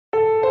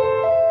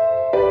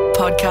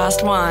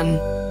Podcast One.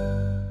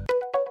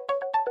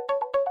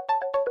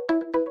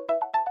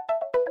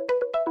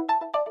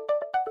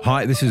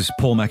 Hi, this is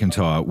Paul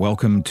McIntyre.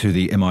 Welcome to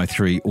the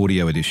MI3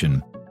 Audio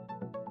Edition.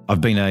 I've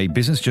been a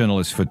business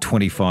journalist for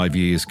 25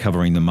 years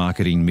covering the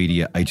marketing,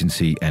 media,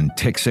 agency and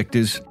tech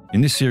sectors. In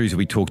this series,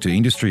 we talk to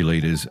industry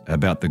leaders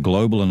about the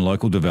global and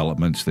local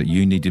developments that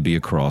you need to be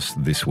across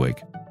this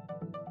week.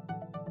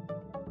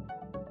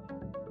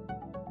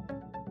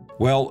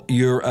 Well,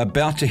 you're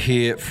about to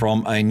hear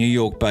from a New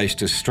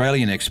York-based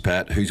Australian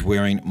expat who's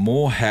wearing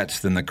more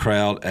hats than the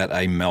crowd at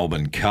a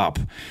Melbourne Cup.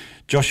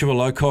 Joshua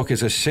Lowcock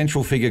is a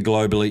central figure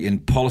globally in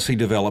policy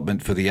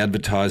development for the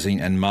advertising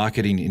and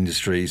marketing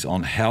industries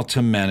on how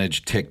to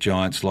manage tech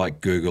giants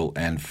like Google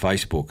and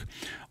Facebook.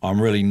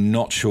 I'm really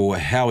not sure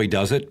how he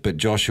does it, but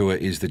Joshua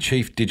is the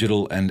Chief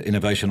Digital and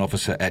Innovation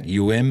Officer at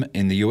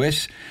in the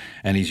US,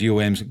 and he's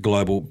UM's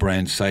Global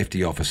Brand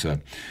Safety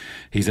Officer.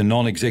 He's a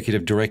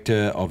non-executive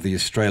director of the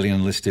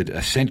Australian-listed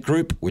Ascent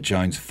Group, which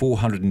owns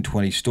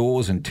 420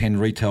 stores and 10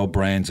 retail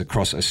brands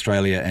across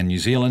Australia and New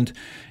Zealand,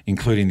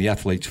 including the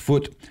Athlete's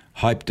Foot,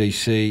 Hype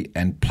DC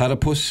and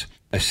Platypus.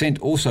 Ascent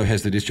also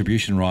has the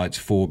distribution rights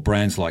for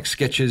brands like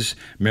Skechers,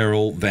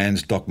 Merrell,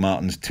 Vans, Doc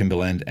Martens,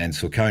 Timberland and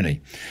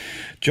Saucony.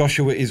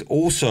 Joshua is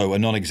also a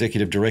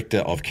non-executive director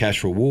of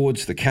Cash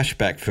Rewards, the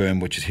cashback firm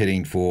which is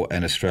heading for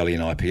an Australian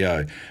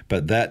IPO.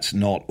 But that's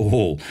not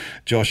all.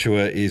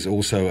 Joshua is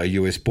also a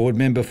US board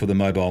member for the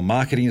Mobile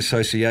Marketing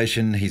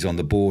Association. He's on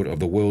the board of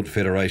the World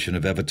Federation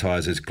of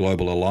Advertisers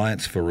Global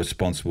Alliance for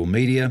Responsible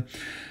Media.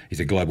 He's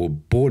a global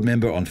board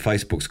member on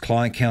Facebook's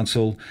Client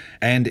Council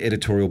and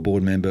editorial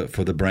board member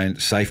for the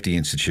Brand Safety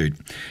Institute.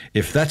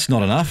 If that's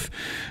not enough,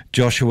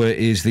 Joshua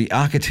is the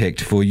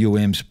architect for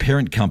UM's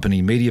parent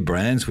company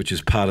Mediabrands, which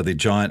is part of the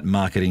giant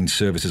marketing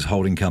services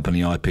holding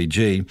company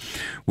IPG,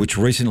 which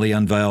recently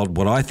unveiled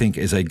what I think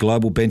is a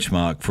global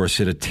benchmark for a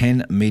set of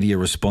 10 media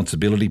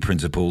responsibility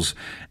principles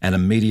and a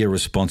media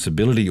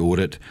responsibility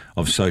audit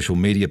of social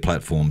media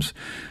platforms.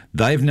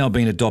 They've now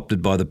been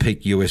adopted by the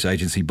peak US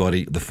agency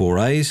body, the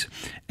 4As,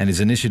 and his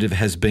initiative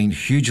has been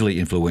hugely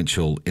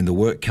influential in the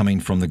work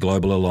coming from the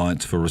Global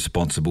Alliance for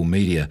Responsible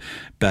Media,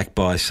 backed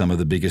by some of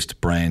the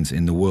biggest brands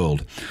in the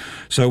world.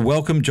 So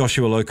welcome,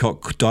 Joshua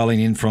Lowcock, dialing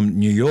in from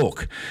New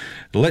York.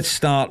 Let's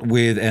start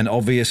with an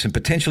obvious and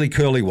potentially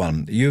curly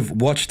one. You've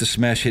watched the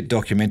smash hit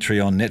documentary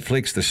on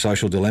Netflix, The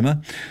Social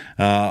Dilemma.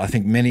 I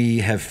think many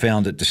have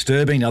found it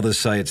disturbing. Others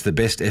say it's the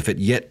best effort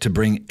yet to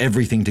bring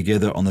everything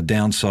together on the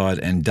downside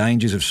and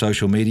dangers of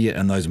social media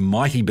and those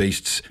mighty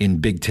beasts in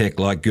big tech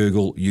like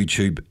Google,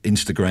 YouTube,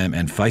 Instagram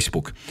and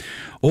Facebook.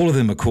 All of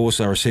them, of course,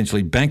 are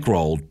essentially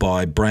bankrolled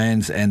by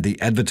brands and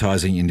the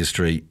advertising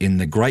industry in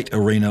the great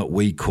arena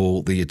we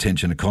call the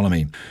attention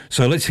economy.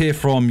 So let's hear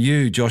from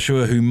you,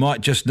 Joshua, who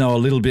might just know a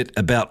little bit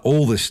about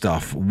all this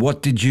stuff.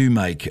 What did you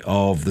make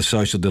of The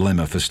Social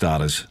Dilemma, for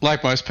starters?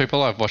 Like most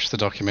people, I've watched the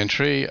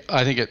documentary.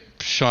 I think it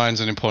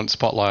shines an important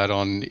spotlight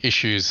on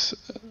issues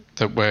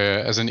that we're,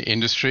 as an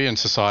industry and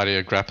society,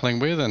 are grappling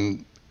with,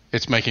 and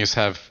it's making us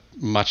have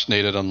much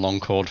needed and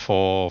long called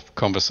for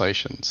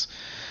conversations.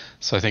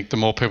 So I think the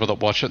more people that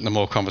watch it and the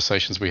more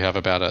conversations we have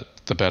about it,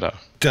 the better.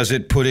 Does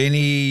it put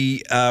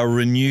any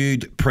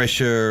renewed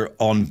pressure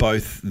on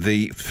both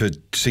for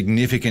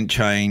significant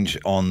change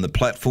on the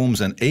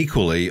platforms and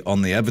equally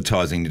on the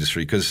advertising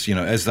industry? Because, you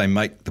know, as they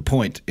make the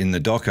point in the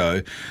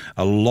doco,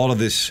 a lot of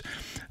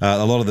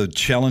the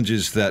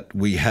challenges that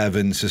we have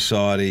in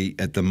society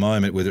at the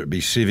moment, whether it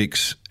be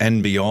civics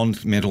and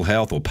beyond, mental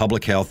health or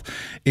public health,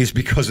 is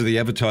because of the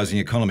advertising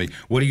economy.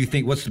 What do you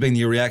think? What's been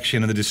your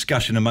reaction and the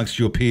discussion amongst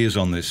your peers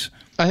on this?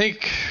 I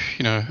think,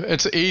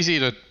 it's easy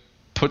to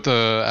put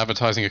the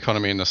advertising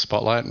economy in the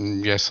spotlight.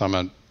 And yes, I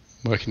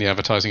work in the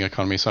advertising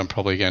economy, so I'm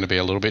probably going to be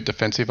a little bit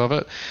defensive of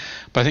it.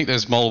 But I think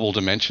there's multiple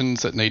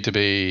dimensions that need to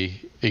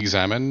be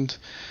examined.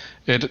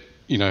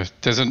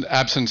 There's an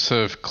absence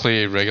of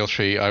clear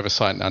regulatory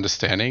oversight and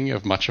understanding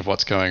of much of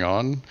what's going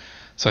on.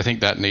 So I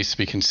think that needs to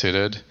be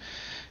considered.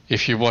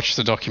 If you watch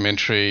the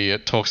documentary,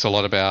 it talks a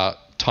lot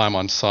about time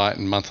on site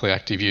and monthly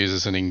active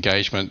users and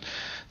engagement.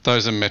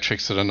 Those are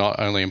metrics that are not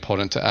only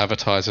important to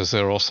advertisers,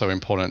 they're also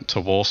important to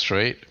Wall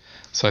Street.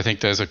 So I think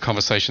there's a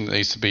conversation that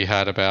needs to be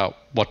had about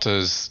what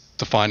does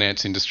the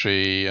finance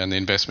industry and the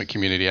investment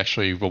community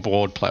actually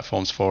reward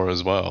platforms for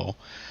as well.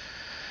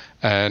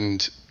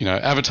 And,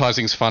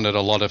 advertising's funded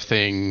a lot of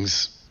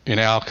things in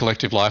our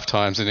collective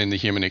lifetimes and in the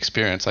human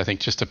experience. I think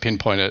just to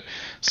pinpoint it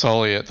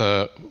solely at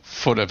the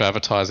foot of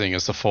advertising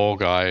as the fall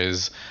guy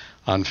is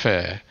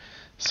unfair.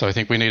 So I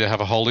think we need to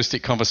have a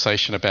holistic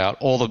conversation about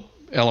all the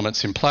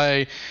elements in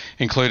play,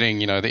 including,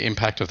 the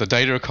impact of the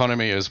data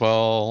economy as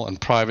well,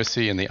 and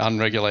privacy and the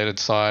unregulated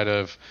side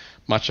of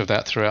much of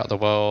that throughout the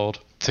world,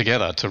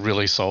 together to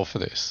really solve for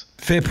this.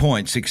 Fair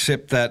points,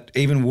 except that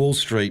even Wall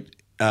Street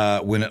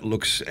when it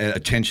looks at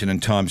attention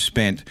and time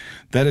spent,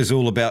 that is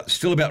all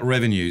still about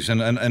revenues.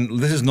 And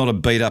this is not a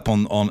beat up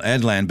on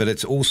Adland, but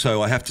it's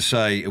also, I have to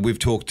say, we've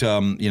talked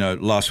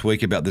last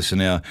week about this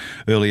in our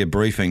earlier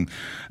briefing.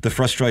 The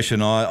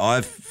frustration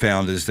I've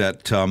found is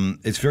that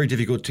it's very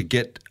difficult to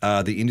get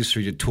the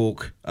industry to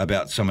talk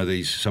about some of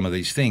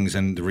these things.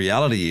 And the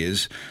reality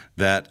is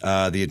that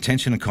the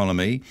attention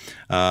economy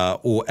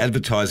or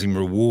advertising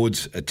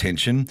rewards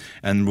attention,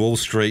 and Wall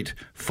Street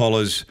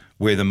follows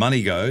where the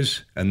money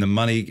goes, and the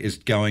money is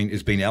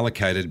being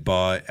allocated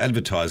by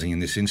advertising in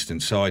this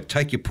instance. So I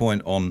take your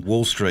point on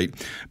Wall Street,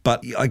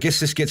 but I guess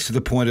this gets to the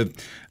point of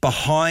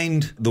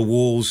behind the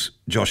walls,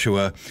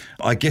 Joshua.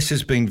 I guess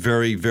there's been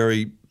very,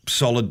 very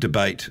solid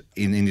debate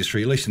in the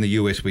industry, at least in the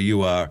US where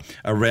you are,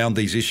 around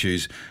these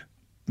issues.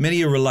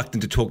 Many are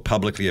reluctant to talk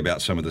publicly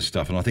about some of this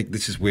stuff, and I think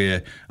this is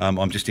where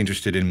I'm just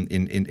interested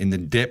in the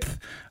depth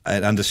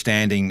and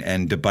understanding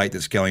and debate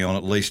that's going on,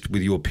 at least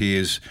with your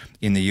peers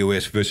in the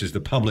US versus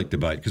the public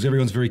debate, because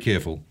everyone's very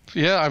careful.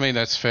 Yeah, I mean,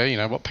 that's fair. You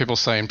know, what people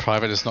say in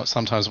private is not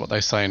sometimes what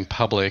they say in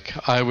public.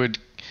 I would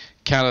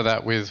counter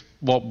that with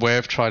what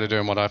we've tried to do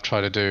and what I've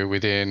tried to do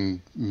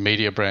within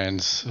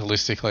Mediabrands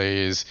holistically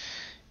is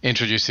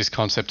introduce this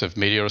concept of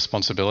media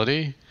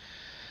responsibility.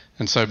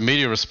 And so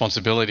media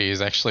responsibility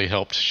has actually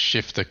helped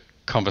shift the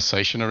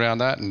conversation around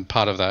that, and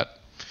part of that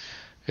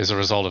is a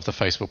result of the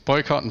Facebook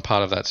boycott, and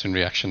part of that's in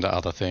reaction to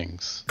other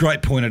things.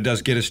 Great point. It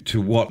does get us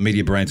to what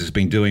Mediabrands has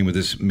been doing with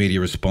this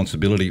media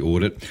responsibility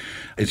audit.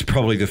 It's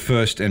probably the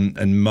first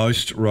and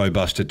most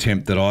robust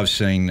attempt that I've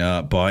seen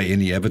by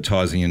any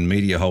advertising and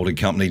media holding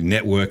company,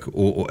 network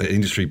or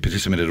industry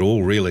participant at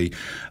all, really,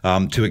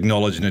 to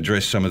acknowledge and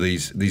address some of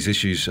these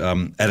issues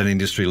at an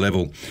industry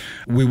level.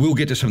 We will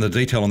get to some of the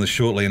detail on this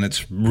shortly, and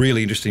it's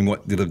really interesting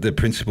what the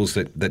principles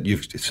that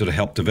you've sort of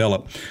helped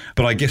develop.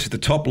 But I guess at the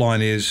top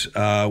line is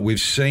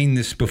we've seen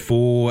this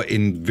before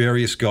in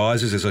various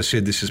guises. As I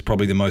said, this is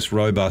probably the most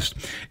robust.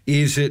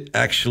 Is it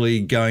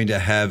actually going to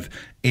have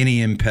any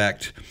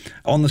impact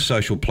on the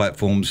social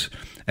platforms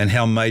and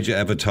how major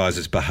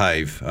advertisers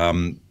behave?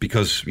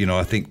 Because,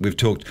 I think we've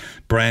talked,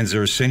 brands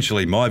are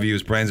essentially, my view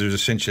is brands are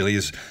essentially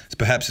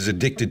perhaps as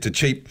addicted to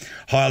cheap,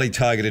 highly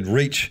targeted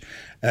reach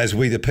as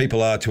we the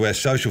people are to our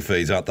social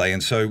feeds, aren't they?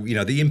 And so,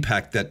 the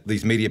impact that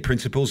these media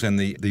principles and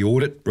the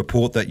audit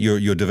report that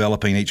you're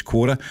developing each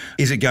quarter,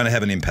 is it going to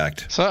have an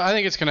impact? So I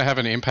think it's going to have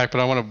an impact,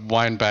 but I want to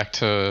wind back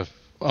to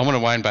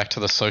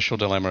the social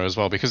dilemma as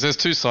well, because there's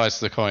two sides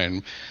to the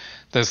coin.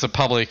 There's the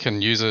public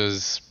and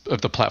users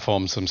of the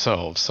platforms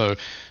themselves. So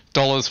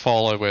dollars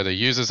follow where the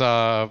users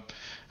are.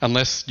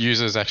 Unless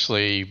users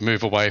actually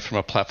move away from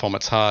a platform,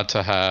 it's hard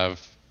to have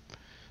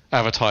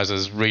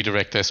advertisers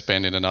redirect their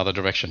spend in another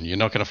direction. You're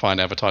not going to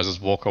find advertisers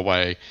walk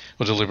away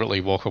or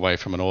deliberately walk away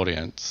from an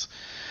audience.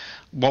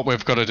 What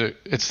we've got to do,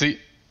 it's the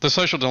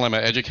social dilemma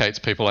educates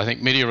people. I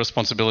think media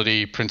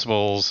responsibility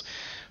principles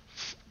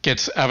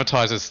gets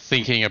advertisers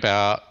thinking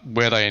about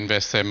where they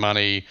invest their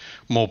money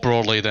more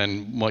broadly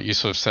than what you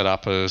sort of set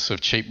up as sort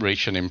of cheap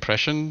reach and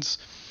impressions.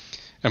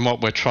 And what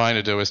we're trying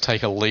to do is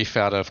take a leaf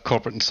out of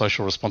corporate and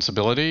social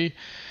responsibility,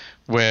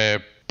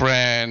 where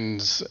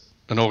brands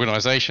and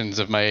organisations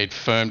have made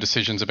firm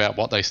decisions about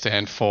what they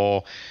stand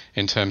for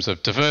in terms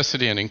of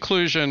diversity and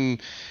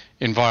inclusion,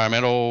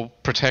 environmental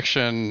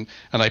protection,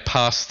 and they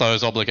pass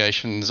those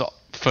obligations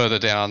further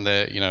down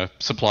their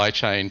supply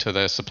chain to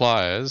their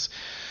suppliers.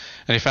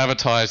 And if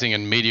advertising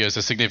and media is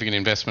a significant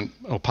investment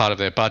or part of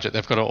their budget,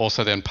 they've got to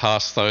also then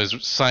pass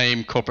those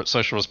same corporate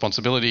social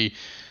responsibility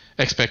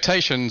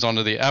expectations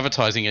onto the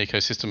advertising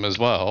ecosystem as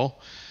well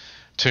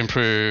to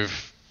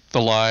improve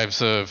the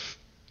lives of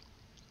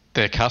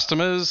their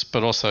customers,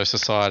 but also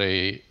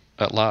society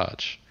at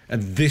large.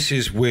 And this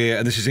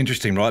is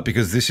interesting, right?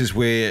 Because this is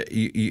where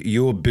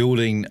you're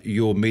building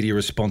your media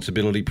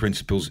responsibility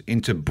principles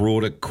into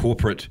broader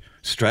corporate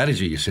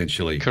strategy,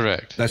 essentially.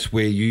 Correct. That's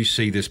where you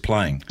see this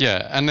playing.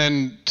 Yeah, and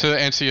then to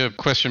answer your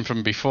question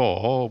from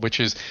before, which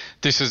is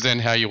this is then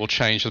how you will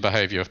change the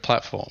behaviour of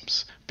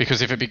platforms.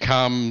 Because if it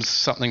becomes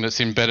something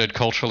that's embedded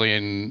culturally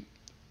in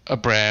a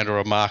brand or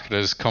a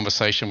marketer's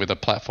conversation with a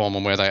platform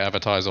and where they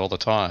advertise all the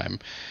time,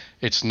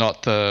 it's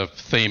not the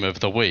theme of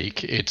the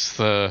week, it's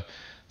the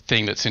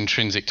thing that's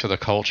intrinsic to the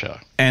culture.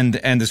 And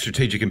the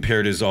strategic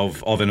imperatives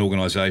of an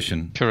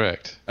organisation.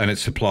 Correct. And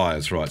its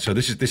suppliers, right. So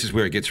this is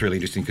where it gets really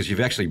interesting, because you've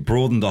actually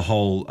broadened the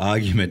whole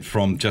argument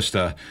from just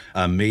a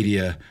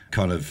media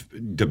kind of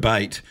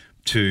debate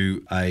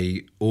to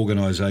a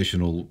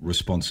organisational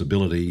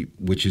responsibility,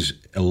 which is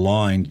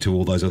aligned to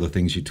all those other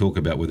things you talk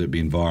about, whether it be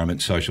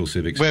environment, social,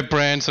 civics. Where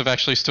brands have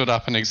actually stood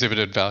up and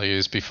exhibited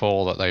values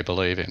before that they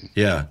believe in.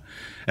 Yeah.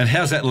 And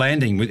how's that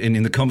landing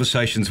in the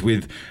conversations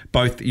with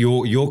both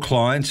your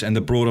clients and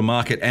the broader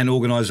market and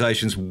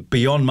organisations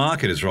beyond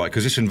marketers, right?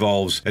 Because this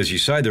involves, as you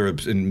say,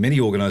 in many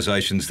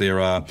organisations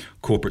there are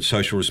corporate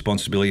social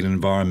responsibility and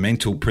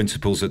environmental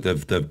principles that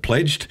they've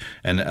pledged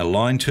and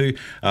aligned to.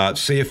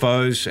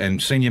 CFOs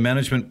and senior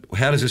management.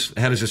 How does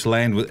this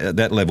land at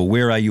that level?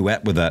 Where are you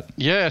at with that?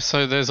 Yeah,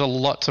 so there's a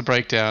lot to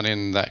break down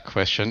in that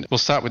question. We'll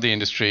start with the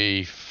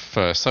industry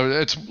first. So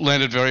it's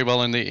landed very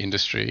well in the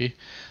industry.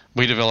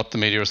 We developed the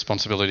media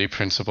responsibility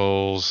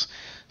principles.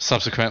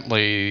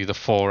 Subsequently, the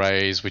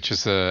 4As, which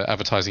is the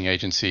advertising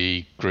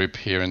agency group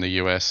here in the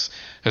US,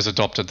 has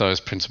adopted those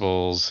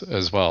principles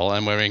as well.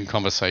 And we're in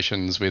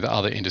conversations with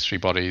other industry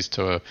bodies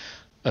to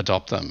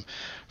adopt them.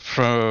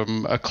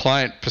 From a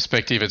client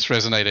perspective, it's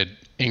resonated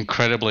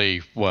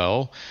incredibly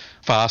well,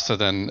 faster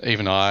than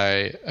even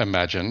I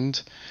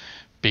imagined,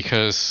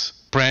 because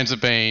brands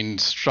have been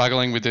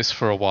struggling with this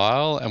for a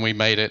while, and we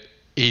made it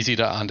easy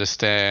to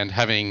understand.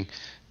 Having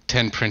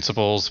 10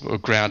 principles were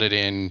grounded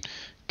in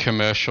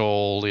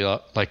commercial,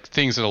 like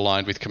things that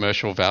aligned with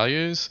commercial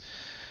values,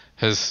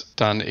 has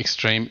done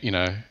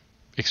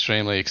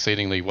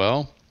exceedingly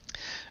well.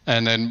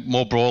 And then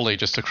more broadly,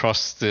 just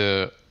across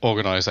the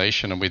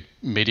organization and with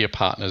media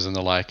partners and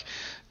the like,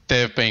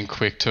 they've been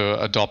quick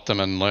to adopt them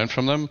and learn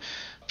from them.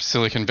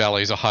 Silicon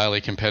Valley is a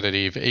highly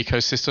competitive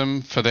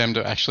ecosystem. For them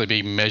to actually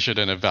be measured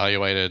and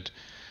evaluated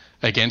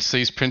against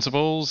these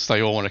principles,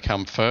 they all want to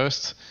come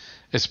first.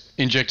 It's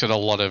injected a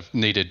lot of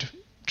needed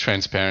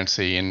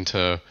transparency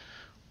into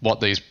what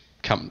these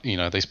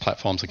these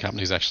platforms and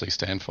companies actually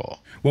stand for.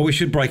 Well, we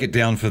should break it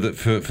down for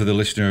the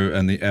listener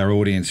and our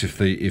audience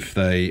if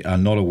they are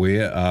not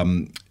aware.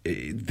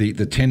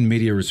 The 10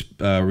 media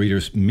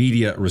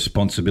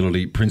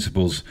responsibility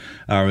principles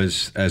are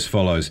as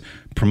follows: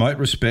 promote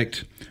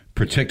respect,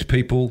 protect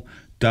people,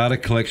 data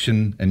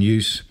collection and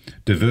use,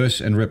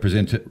 diverse and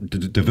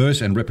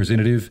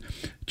representative,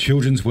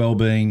 children's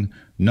well-being,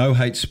 no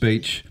hate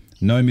speech,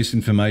 no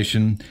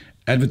misinformation,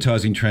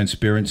 advertising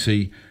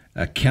transparency,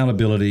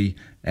 accountability,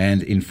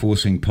 and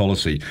enforcing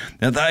policy.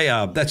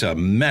 Now that's a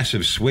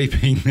massive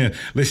sweeping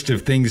list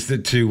of things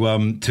that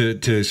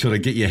to sort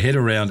of get your head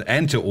around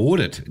and to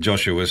audit,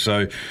 Joshua.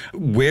 So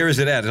where is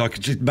it at?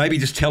 Maybe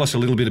just tell us a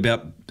little bit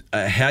about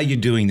how you're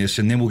doing this,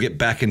 and then we'll get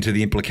back into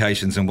the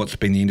implications and what's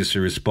been the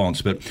industry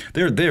response. But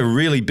they're a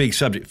really big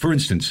subject. For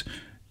instance,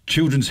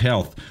 children's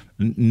health,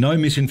 no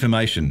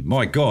misinformation.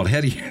 My God,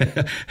 how do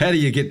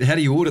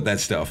you audit that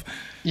stuff?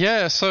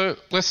 Yeah, so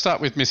let's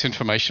start with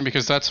misinformation,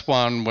 because that's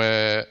one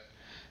where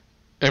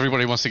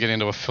everybody wants to get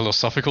into a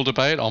philosophical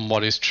debate on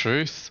what is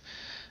truth,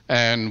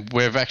 and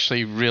we've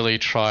actually really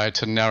tried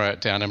to narrow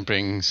it down and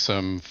bring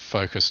some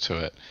focus to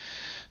it.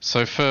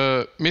 So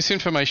for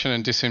misinformation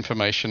and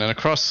disinformation, and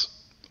across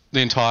the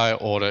entire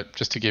audit,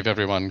 just to give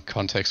everyone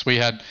context, we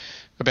had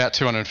about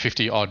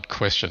 250 odd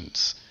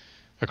questions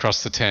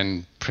across the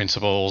 10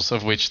 principles,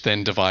 of which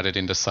then divided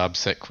into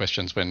subset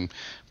questions when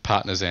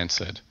partners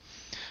answered.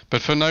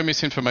 But for no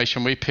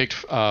misinformation, we picked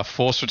 4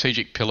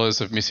 strategic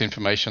pillars of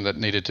misinformation that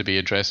needed to be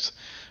addressed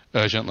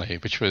urgently,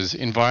 which was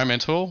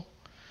environmental,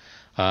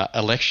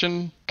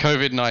 election,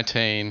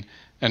 COVID-19,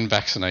 and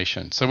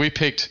vaccination. So we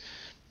picked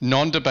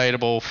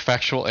non-debatable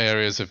factual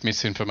areas of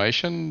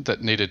misinformation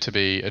that needed to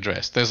be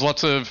addressed. There's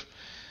lots of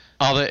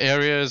other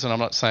areas, and I'm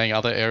not saying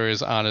other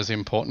areas aren't as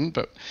important,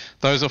 but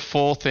those are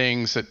 4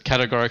 things that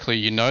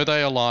categorically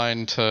they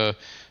align to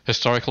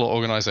historical or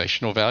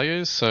organizational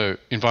values. So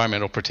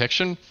environmental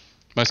protection.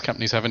 Most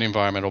companies have an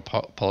environmental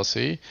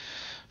policy.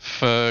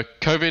 For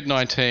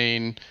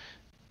COVID-19,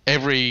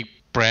 every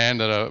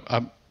brand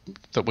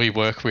that we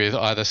work with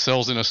either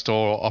sells in a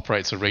store or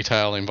operates a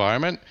retail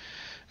environment.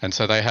 And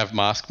so they have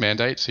mask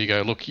mandates. So you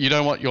go, look, you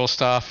don't want your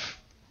staff,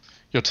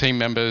 your team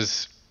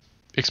members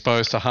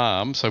exposed to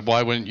harm. So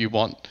why wouldn't you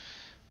want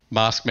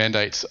mask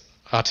mandates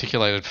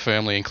articulated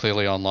firmly and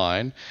clearly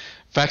online?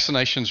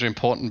 Vaccinations are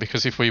important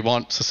because if we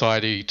want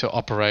society to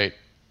operate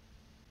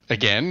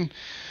again,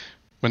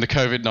 when the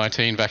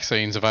COVID-19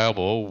 vaccine is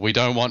available, we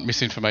don't want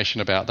misinformation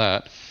about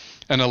that.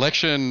 And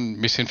election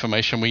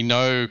misinformation, we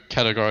know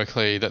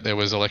categorically that there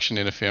was election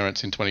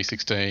interference in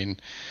 2016.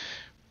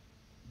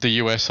 The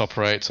US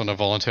operates on a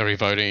voluntary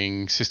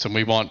voting system.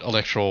 We want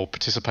electoral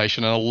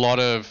participation. And a lot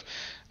of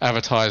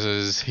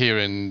advertisers here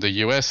in the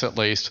US, at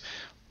least,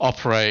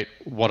 operate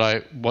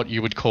what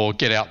you would call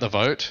get out the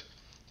vote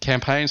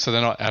campaigns. So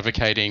they're not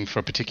advocating for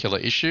a particular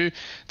issue.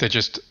 They're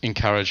just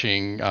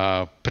encouraging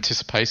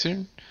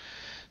participation.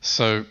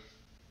 So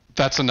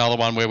that's another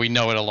one where we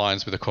know it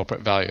aligns with a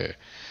corporate value.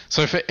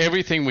 So for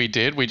everything we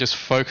did, we just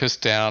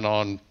focused down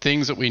on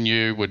things that we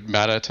knew would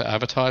matter to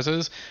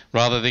advertisers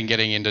rather than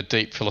getting into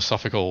deep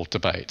philosophical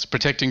debates.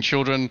 Protecting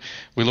children,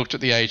 we looked at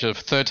the age of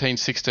 13,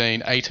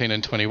 16, 18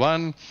 and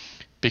 21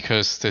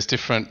 because there's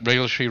different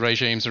regulatory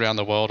regimes around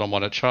the world on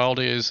what a child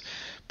is,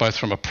 both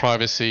from a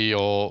privacy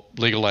or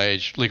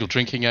legal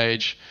drinking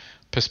age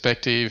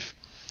perspective.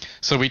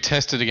 So we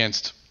tested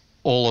against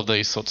all of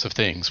these sorts of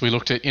things. We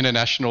looked at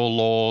international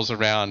laws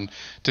around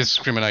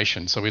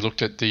discrimination. So we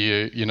looked at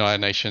the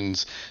United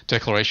Nations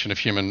Declaration of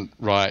Human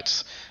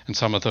Rights and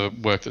some of the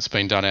work that's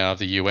been done out of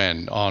the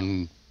UN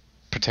on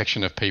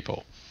protection of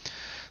people.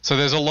 So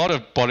there's a lot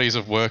of bodies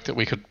of work that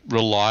we could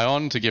rely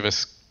on to give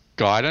us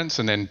guidance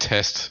and then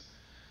test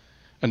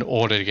and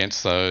audit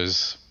against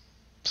those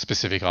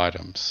specific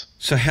items.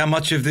 So how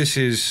much of this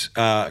is,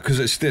 because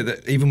it's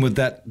even with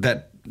that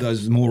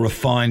those more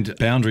refined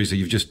boundaries that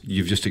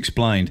you've just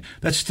explained,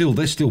 they're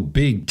still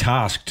big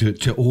task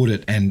to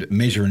audit and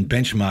measure and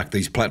benchmark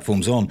these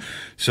platforms on.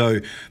 So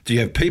do you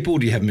have people?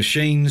 Do you have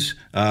machines?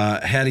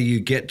 How do you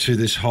get to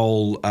this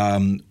whole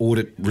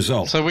audit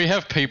result? So we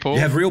have people. You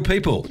have real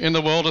people. In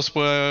the wildest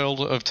world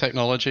of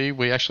technology,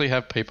 we actually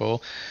have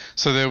people.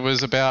 So there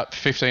was about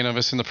 15 of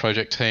us in the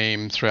project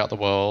team throughout the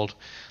world,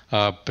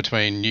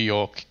 between New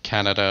York,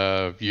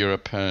 Canada,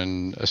 Europe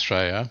and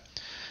Australia.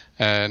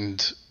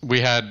 And we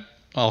had,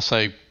 I'll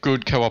say,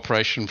 good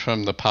cooperation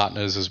from the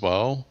partners as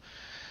well.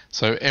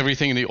 So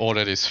everything in the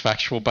audit is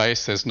factual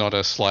based. There's not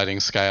a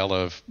sliding scale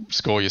of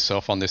score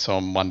yourself on this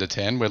on 1 to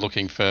 10. We're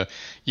looking for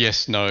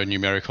yes, no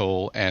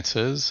numerical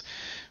answers.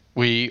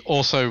 We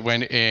also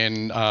went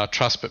in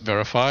trust but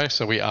verify.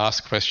 So we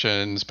asked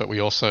questions, but we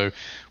also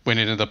went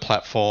into the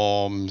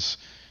platforms.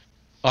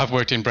 I've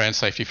worked in brand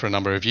safety for a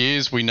number of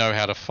years. We know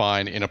how to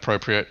find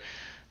inappropriate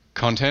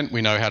content.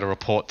 We know how to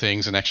report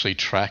things and actually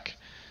track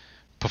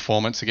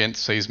performance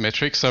against these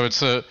metrics. So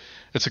it's a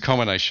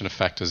combination of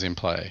factors in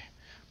play.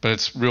 But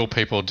it's real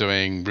people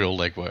doing real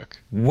legwork.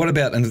 What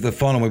about, and the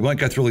final, we won't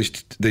go through all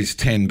these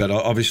 10, but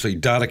obviously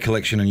data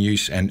collection and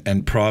use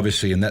and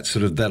privacy, and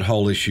that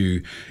whole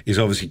issue is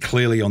obviously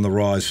clearly on the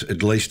rise,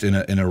 at least in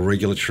a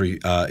regulatory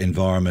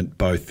environment,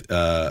 both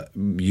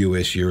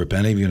US, Europe,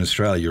 and even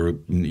Australia.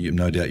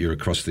 No doubt you're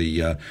across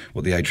the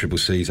what the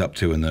ACCC is up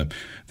to, and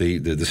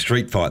the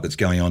street fight that's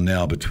going on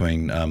now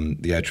between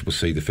the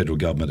ACCC, the federal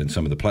government, and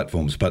some of the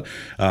platforms. But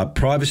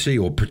privacy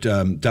or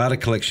data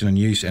collection and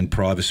use and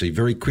privacy,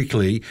 very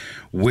quickly,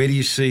 where do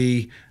you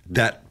see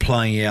that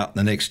playing out in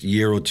the next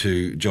year or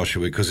two,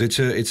 Joshua? Because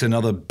it's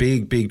another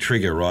big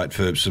trigger, right,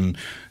 for some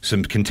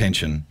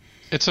contention.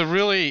 It's a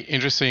really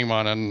interesting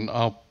one, and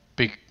I'll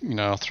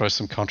throw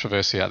some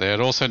controversy out there. It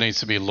also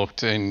needs to be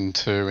looked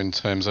into in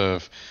terms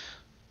of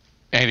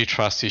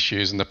antitrust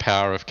issues and the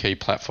power of key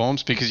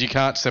platforms, because you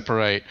can't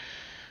separate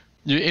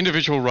your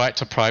individual right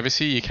to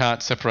privacy. You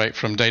can't separate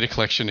from data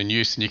collection and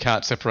use, and you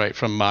can't separate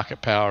from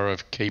market power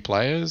of key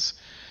players.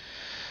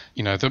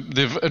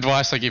 The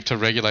advice I give to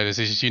regulators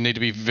is you need to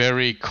be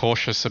very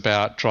cautious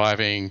about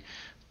driving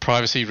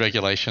privacy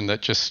regulation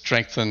that just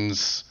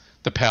strengthens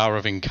the power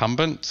of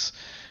incumbents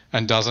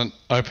and doesn't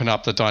open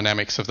up the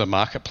dynamics of the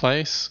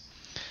marketplace.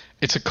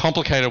 It's a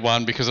complicated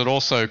one because it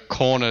also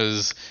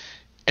corners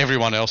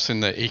everyone else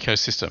in the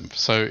ecosystem.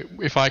 So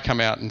if I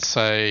come out and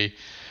say,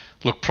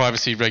 look,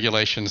 privacy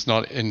regulation's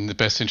not in the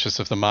best interest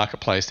of the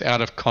marketplace,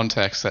 out of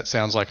context, that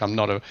sounds like I'm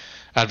not an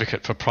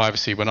advocate for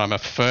privacy when I'm a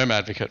firm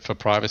advocate for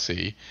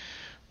privacy.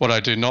 What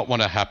I do not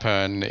want to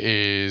happen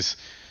is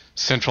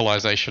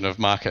centralization of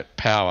market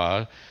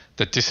power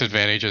that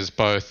disadvantages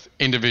both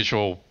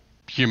individual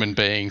human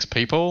beings,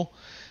 people,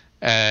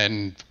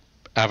 and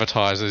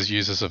advertisers,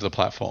 users of the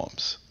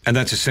platforms. And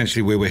that's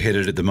essentially where we're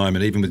headed at the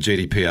moment, even with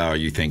GDPR,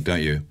 you think,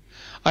 don't you?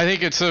 I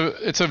think it's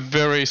a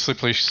very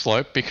slippery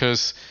slope,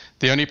 because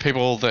the only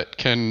people that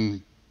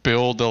can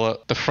build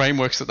the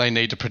frameworks that they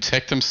need to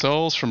protect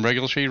themselves from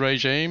regulatory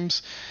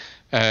regimes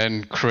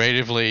and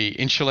creatively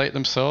insulate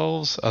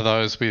themselves are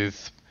those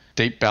with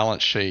deep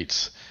balance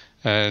sheets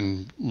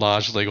and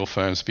large legal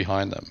firms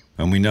behind them.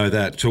 And we know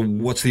that. So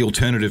what's the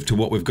alternative to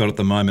what we've got at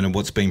the moment and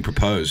what's being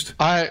proposed?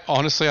 I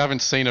honestly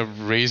haven't seen a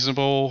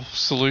reasonable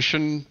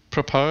solution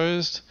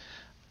proposed,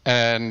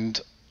 and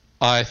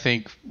I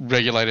think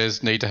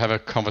regulators need to have a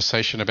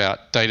conversation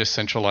about data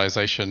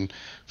centralization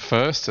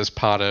first as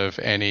part of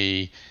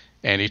any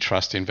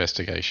antitrust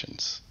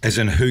investigations. As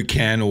in who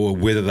can or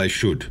whether they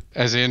should?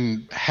 As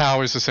in,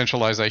 how is the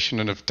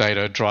centralization of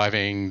data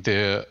driving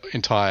the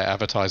entire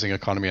advertising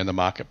economy and the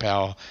market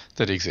power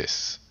that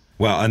exists?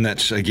 Well, and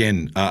that's,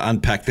 again,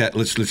 unpack that.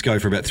 Let's go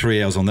for about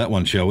 3 hours on that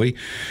one, shall we?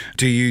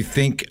 Do you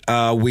think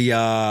we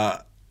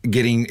are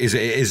getting, is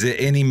there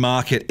any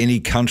market, any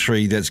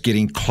country that's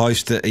getting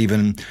close to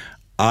even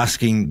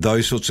asking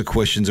those sorts of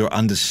questions or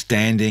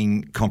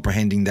understanding,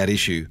 comprehending that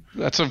issue?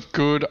 That's a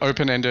good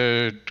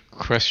open-ended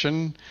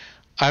question.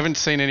 I haven't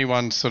seen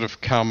anyone sort of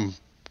come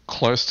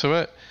close to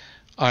it.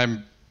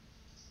 I'm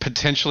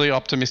potentially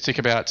optimistic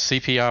about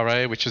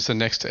CPRA, which is the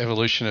next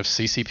evolution of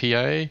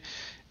CCPA,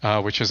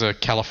 which is a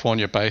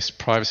California-based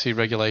privacy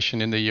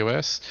regulation in the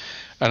US,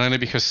 and only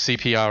because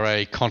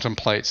CPRA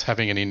contemplates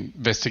having an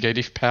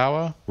investigative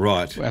power.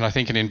 Right. And I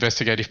think an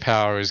investigative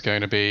power is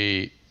going to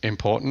be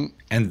important.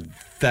 And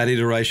that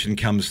iteration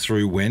comes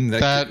through when?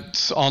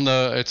 That's on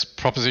it's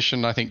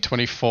proposition, I think,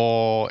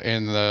 24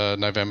 in the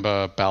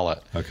November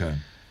ballot. Okay.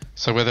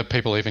 So whether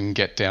people even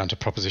get down to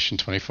proposition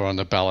 24 on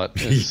the ballot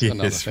is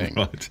another thing.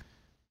 Right.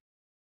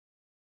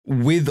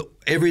 With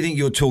everything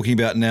you're talking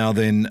about now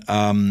then,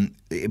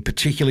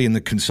 particularly in the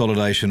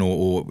consolidation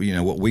or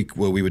what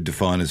we would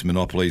define as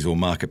monopolies or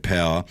market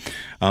power,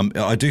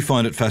 I do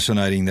find it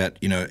fascinating that,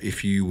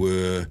 if we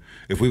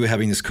were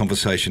having this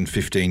conversation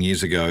 15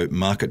 years ago,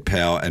 market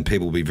power, and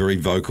people would be very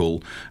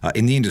vocal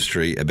in the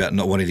industry about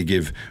not wanting to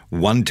give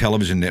one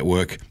television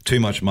network too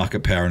much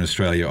market power in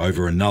Australia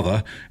over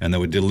another, and they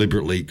would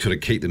deliberately sort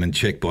of keep them in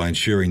check by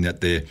ensuring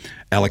that their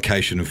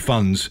allocation of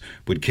funds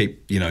would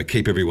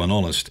keep everyone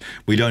honest.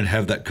 We don't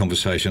have that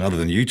conversation, other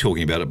than you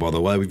talking about it, by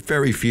the way.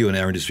 Very few in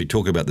our industry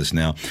talk about this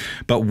now.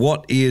 But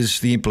what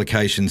is the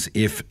implications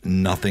if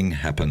nothing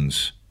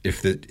happens,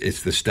 if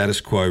the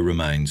status quo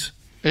remains?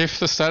 If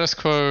the status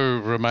quo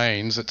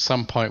remains, at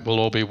some point we'll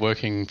all be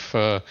working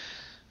for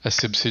a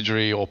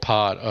subsidiary or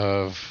part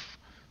of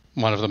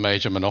one of the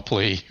major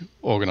monopoly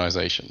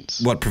organisations.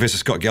 What Professor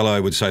Scott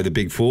Gallo would say, the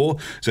big four.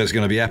 So it's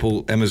going to be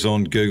Apple,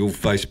 Amazon, Google,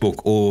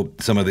 Facebook, or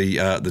some of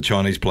the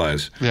Chinese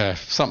players. Yeah,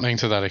 something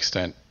to that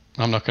extent.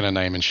 I'm not going to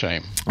name and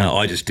shame.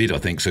 I just did, I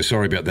think. So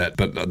sorry about that.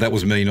 But that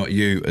was me, not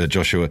you,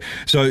 Joshua.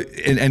 So,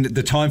 and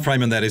the time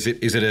frame on that, is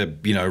it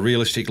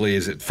realistically,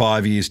 is it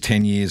 5 years,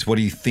 10 years? What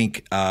do you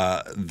think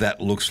that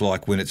looks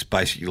like when it's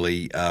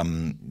basically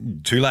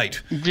too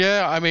late?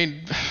 Yeah, I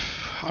mean,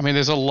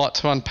 there's a lot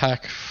to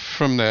unpack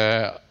from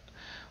there,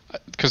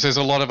 because there's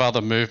a lot of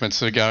other movements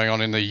that are going on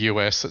in the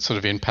US that sort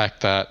of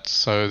impact that.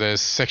 So there's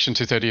Section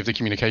 230 of the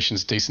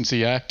Communications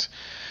Decency Act,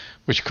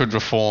 which could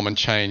reform and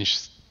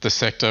change the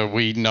sector.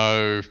 We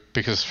know,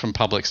 because from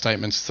public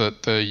statements,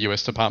 that the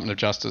US Department of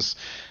Justice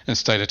and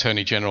state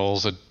attorney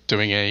generals are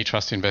doing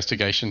antitrust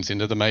investigations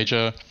into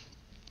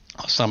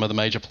some of the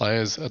major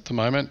players at the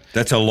moment.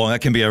 That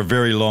can be a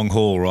very long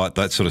haul, right?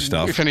 That sort of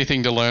stuff. If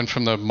anything to learn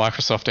from the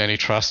Microsoft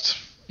antitrust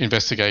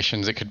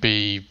investigations, it could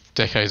be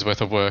decades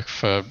worth of work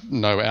for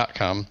no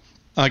outcome.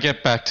 I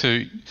get back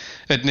to,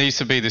 it needs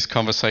to be this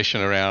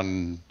conversation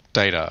around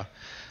data.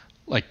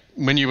 Like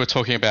when you were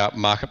talking about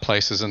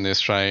marketplaces in the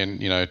Australian,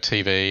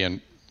 TV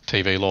and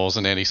TV laws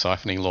and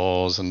anti-siphoning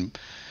laws and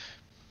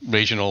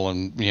regional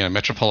and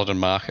metropolitan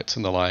markets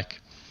and the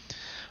like,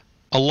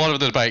 a lot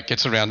of the debate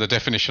gets around the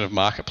definition of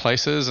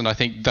marketplaces, and I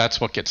think that's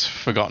what gets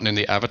forgotten in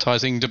the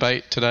advertising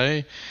debate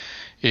today.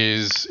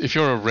 Is if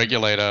you're a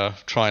regulator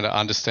trying to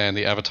understand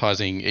the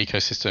advertising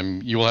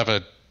ecosystem, you will have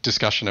a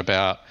discussion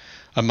about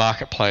a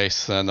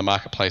marketplace and the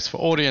marketplace for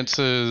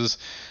audiences,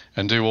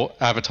 and do all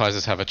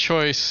advertisers have a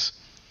choice?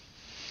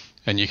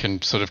 And you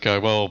can sort of go,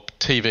 well,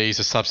 TV is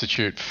a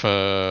substitute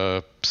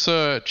for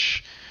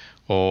search,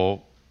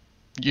 or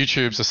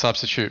YouTube's a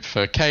substitute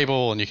for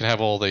cable, and you can have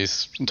all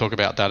these and talk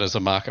about that as a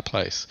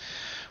marketplace.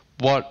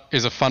 What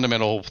is a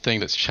fundamental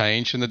thing that's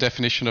changed in the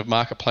definition of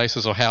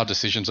marketplaces, or how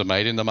decisions are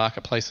made in the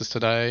marketplaces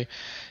today,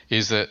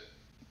 is that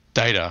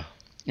data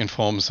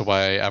informs the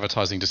way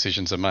advertising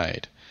decisions are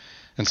made.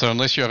 And so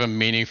unless you have a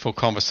meaningful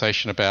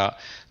conversation about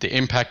the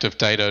impact of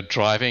data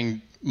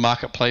driving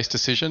marketplace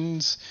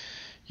decisions,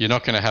 you're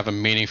not going to have a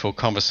meaningful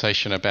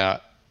conversation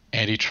about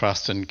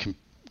antitrust and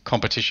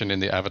competition in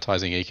the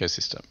advertising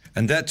ecosystem.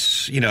 And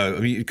that's,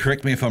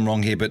 correct me if I'm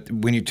wrong here, but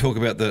when you talk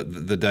about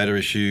the data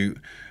issue,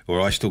 or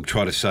I still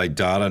try to say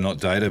data, not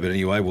data, but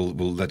anyway,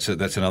 well that's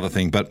another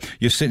thing. But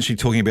you're essentially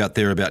talking about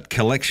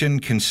collection,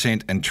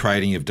 consent, and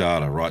trading of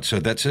data, right? So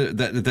that's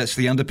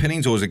the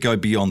underpinnings, or does it go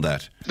beyond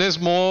that? There's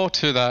more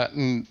to that,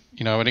 and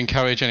I'd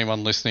encourage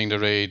anyone listening to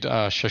read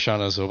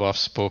Shoshana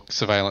Zuboff's book,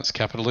 Surveillance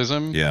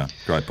Capitalism. Yeah,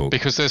 great book.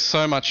 Because there's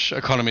so much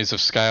economies of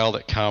scale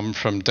that come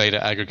from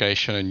data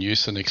aggregation and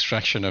use and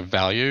extraction of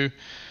value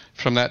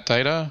from that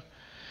data.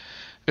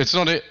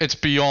 It's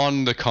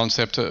beyond the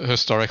concept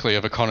historically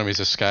of economies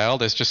of scale.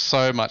 There's just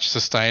so much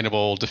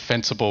sustainable,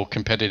 defensible,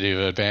 competitive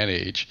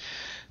advantage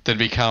that it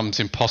becomes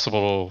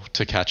impossible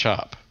to catch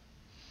up.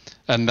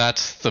 And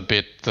that's the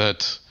bit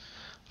that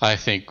I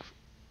think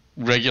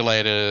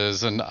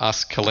regulators and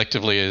us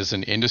collectively as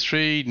an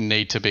industry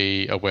need to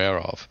be aware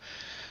of.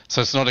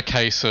 So it's not a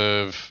case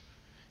of,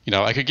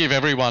 I could give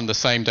everyone the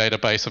same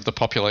database of the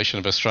population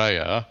of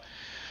Australia,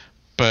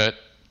 but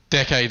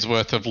decades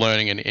worth of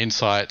learning and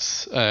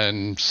insights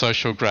and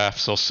social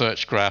graphs or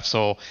search graphs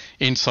or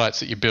insights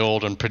that you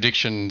build and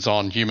predictions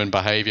on human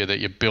behavior that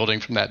you're building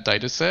from that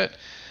data set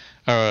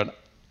are an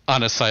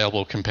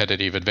unassailable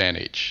competitive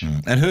advantage.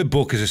 And her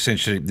book is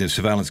essentially, the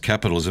Surveillance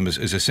Capitalism is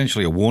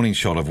essentially a warning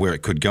shot of where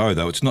it could go,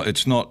 though.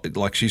 It's not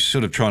like she's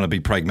sort of trying to be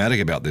pragmatic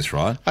about this,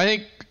 right? I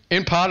think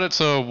in part it's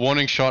a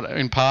warning shot,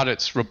 in part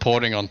it's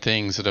reporting on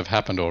things that have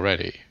happened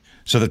already.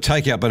 So the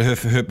takeout, but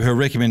her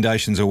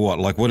recommendations are what?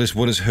 Like what is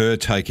her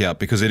takeout?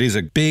 Because it is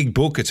a big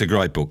book, it's a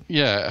great book.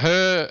 Yeah,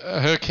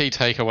 her key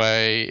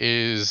takeaway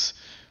is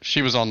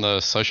she was on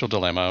the social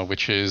dilemma,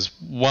 which is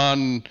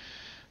one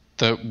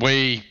that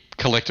we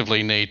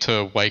collectively need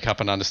to wake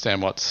up and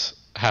understand what's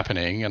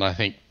happening. And I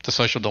think the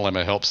social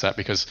dilemma helps that,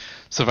 because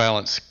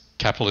Surveillance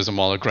Capitalism,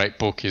 while a great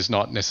book, is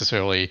not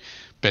necessarily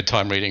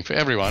bedtime reading for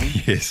everyone.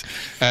 Yes.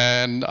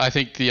 And I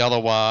think the other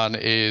one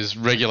is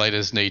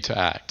regulators need to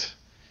act.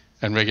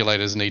 And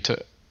regulators need to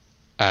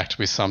act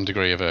with some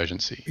degree of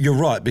urgency. You're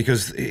right,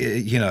 because,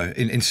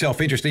 in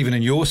self-interest, even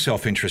in your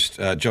self-interest,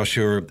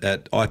 Joshua,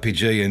 at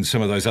IPG and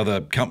some of those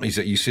other companies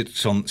that you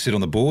sit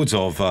on the boards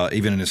of,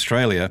 even in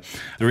Australia,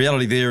 the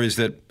reality there is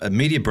that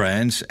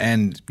Mediabrands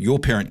and your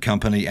parent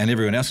company and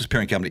everyone else's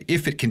parent company,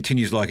 if it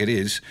continues like it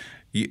is,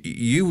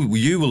 you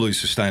will lose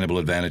sustainable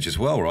advantage as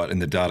well, right, in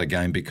the data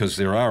game, because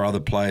there are other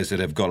players that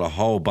have got a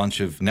whole bunch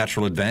of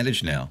natural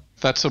advantage now.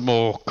 That's a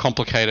more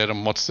complicated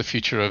and what's the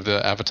future of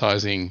the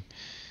advertising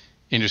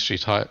industry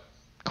type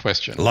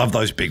question. Love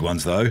those big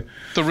ones, though.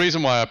 The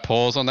reason why I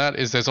pause on that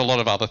is there's a lot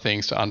of other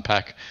things to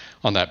unpack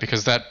on that,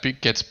 because that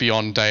gets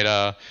beyond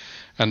data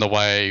and the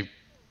way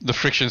the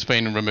friction's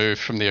been removed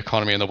from the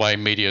economy and the way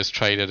media is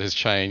traded has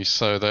changed,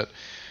 so that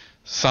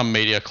some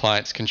media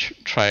clients can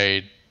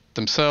trade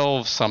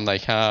themselves, some they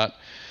can't.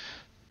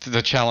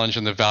 The challenge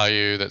and the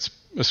value that's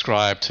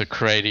ascribed to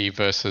creative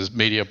versus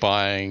media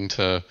buying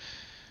to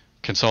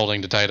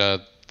consulting to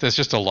data, there's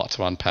just a lot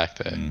to unpack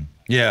there.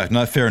 Yeah,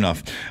 no, fair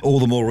enough. All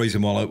the more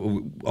reason why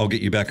I'll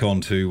get you back on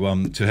to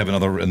have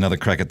another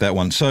crack at that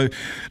one. So,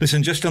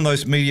 listen, just on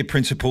those media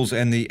principles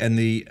and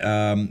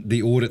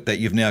the audit that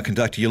you've now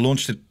conducted, you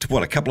launched it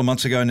a couple of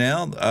months ago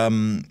now.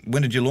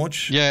 When did you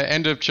launch? Yeah,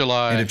 end of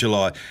July. End of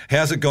July.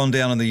 How's it gone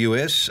down in the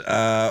US?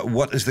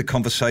 What is the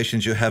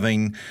conversations you're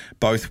having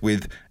both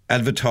with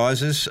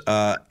advertisers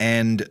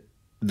and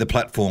the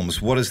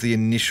platforms? What is the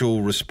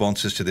initial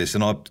responses to this?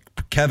 And I'll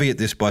caveat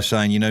this by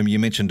saying, you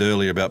mentioned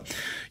earlier about,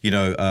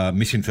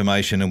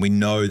 misinformation, and we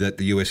know that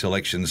the US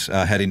elections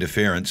had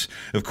interference.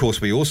 Of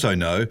course, we also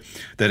know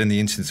that in the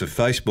instance of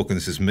Facebook, and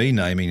this is me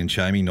naming and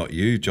shaming, not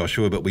you,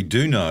 Joshua, but we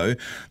do know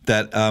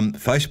that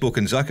Facebook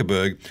and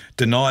Zuckerberg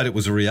denied it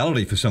was a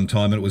reality for some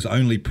time, and it was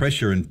only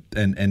pressure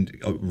and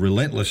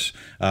relentless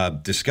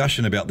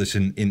discussion about this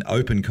in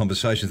open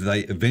conversations that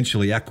they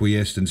eventually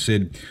acquiesced and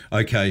said,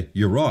 okay,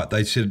 you're right.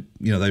 They said,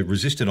 they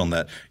resisted on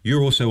that.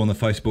 You're also on the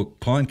Facebook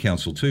Client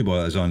Council too,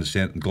 as I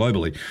understand,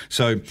 globally.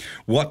 So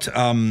what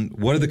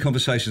are the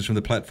conversations from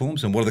the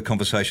platforms, and what are the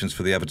conversations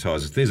for the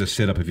advertisers? There's a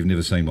setup if you've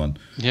never seen one.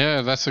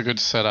 Yeah, that's a good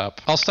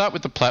setup. I'll start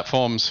with the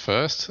platforms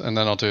first, and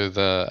then I'll do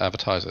the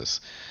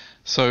advertisers.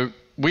 So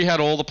we had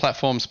all the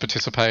platforms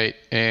participate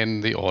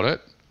in the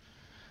audit.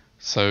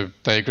 So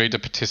they agreed to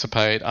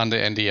participate under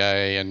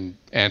NDA and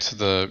answer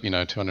the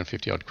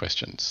 250 odd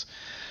questions.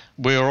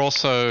 We are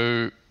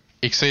also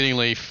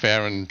exceedingly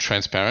fair and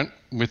transparent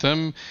with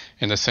them,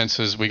 in the sense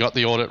as we got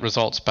the audit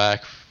results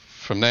back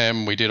from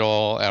them. We did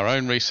all our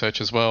own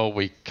research as well.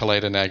 We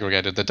collated and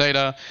aggregated the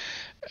data,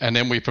 and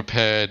then we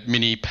prepared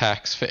mini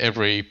packs for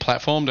every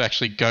platform to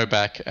actually go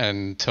back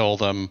and tell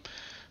them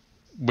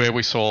where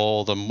we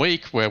saw them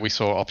weak, where we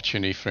saw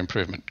opportunity for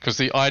improvement. Because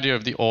the idea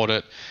of the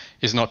audit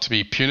is not to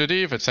be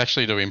punitive, it's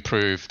actually to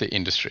improve the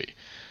industry.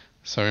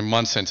 So in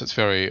one sense, it's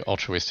very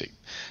altruistic.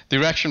 The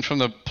reaction from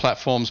the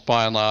platforms,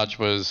 by and large,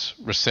 was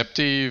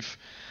receptive.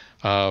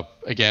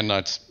 Again,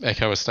 I'd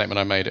echo a statement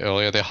I made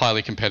earlier. They're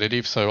highly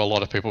competitive, so a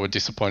lot of people were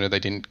disappointed they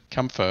didn't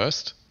come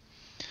first.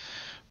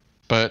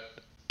 But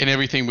in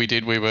everything we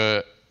did, we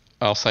were,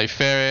 I'll say,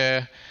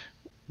 fair.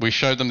 We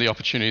showed them the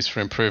opportunities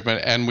for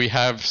improvement, and we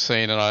have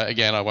seen, and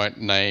I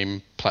won't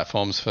name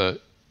platforms for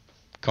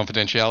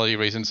confidentiality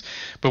reasons,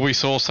 but we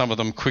saw some of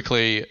them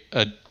quickly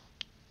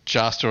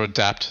adjust or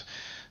adapt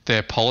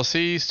their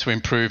policies to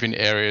improve in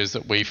areas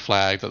that we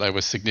flagged that they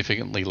were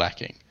significantly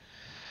lacking.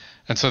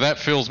 And so that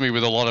fills me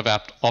with a lot of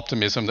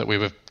optimism that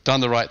we've done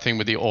the right thing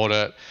with the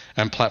audit,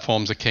 and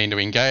platforms are keen to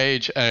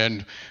engage,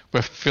 and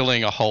we're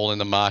filling a hole in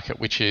the market,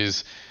 which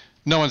is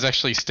no one's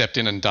actually stepped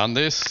in and done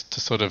this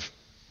to sort of,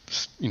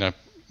 be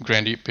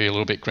a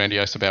little bit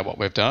grandiose about what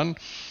we've done.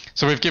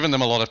 So we've given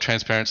them a lot of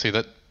transparency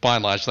that, by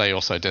and large, they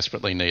also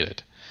desperately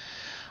needed.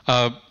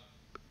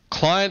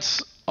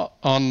 Clients,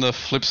 on the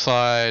flip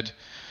side,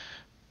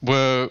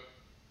 were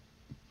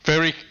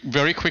very,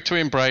 very quick to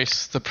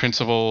embrace the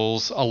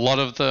principles. A lot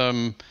of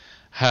them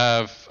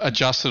have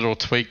adjusted or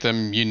tweaked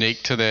them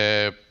unique to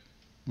their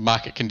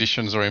market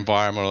conditions or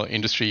environment or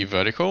industry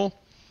vertical,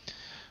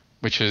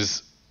 which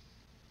is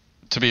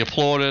to be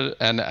applauded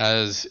and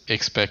as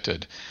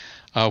expected.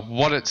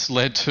 What it's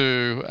led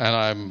to, and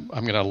I'm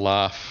going to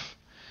laugh,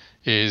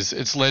 is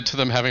it's led to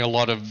them having a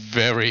lot of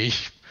very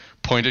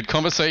pointed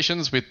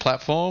conversations with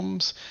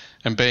platforms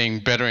and being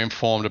better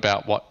informed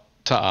about what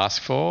to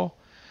ask for.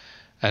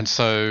 And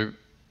so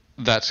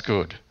that's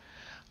good.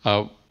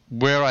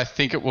 Where I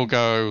think it will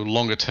go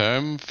longer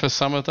term for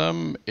some of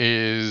them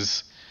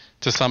is,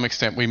 to some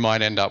extent, we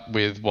might end up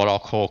with what I'll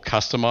call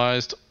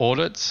customized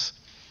audits,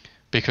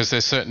 because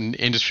there's certain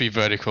industry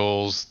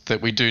verticals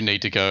that we do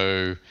need to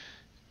go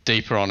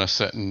deeper on a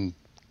certain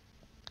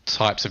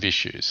types of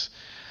issues.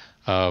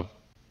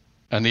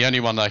 And the only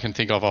one that I can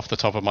think of off the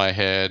top of my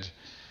head,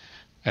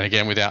 and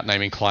again without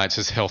naming clients,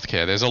 is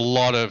healthcare. There's a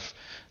lot of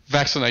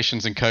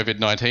vaccinations, and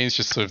COVID-19 is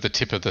just sort of the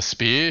tip of the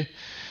spear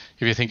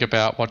if you think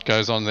about what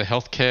goes on in the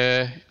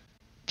healthcare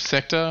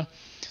sector.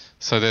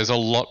 So there's a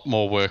lot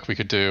more work we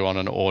could do on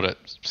an audit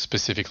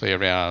specifically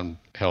around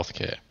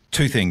healthcare.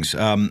 Two things.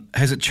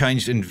 Has it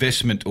changed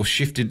investment or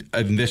shifted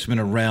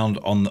investment around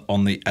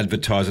on the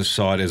advertiser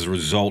side as a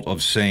result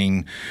of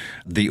seeing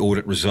the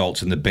audit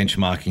results and the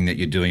benchmarking that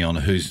you're doing on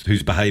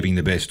who's behaving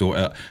the best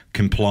or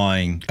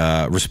complying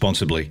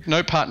responsibly? No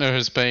media partner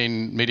has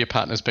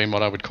been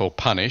what I would call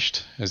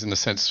punished, as in the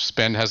sense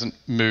spend hasn't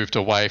moved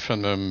away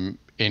from them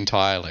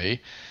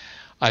entirely.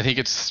 I think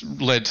it's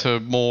led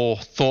to more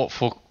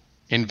thoughtful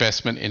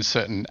investment in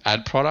certain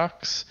ad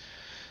products.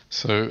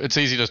 So it's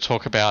easy to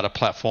talk about a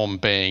platform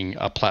being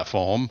a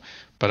platform,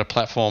 but a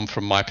platform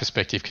from my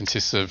perspective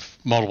consists of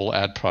multiple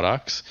ad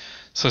products.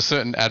 So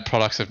certain ad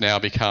products have now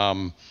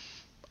become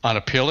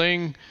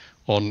unappealing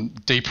or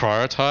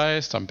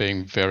deprioritized. I'm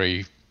being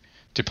very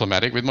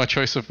diplomatic with my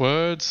choice of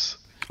words.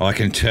 I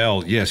can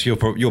tell. Yes, you're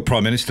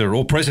Prime Minister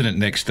or President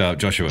next,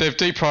 Joshua. They've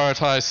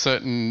deprioritized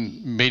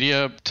certain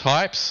media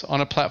types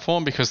on a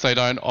platform because they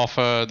don't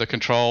offer the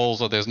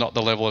controls or there's not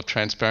the level of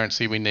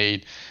transparency we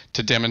need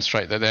to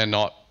demonstrate that they're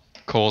not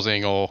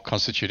causing or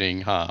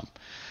constituting harm.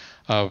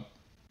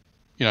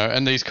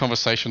 And these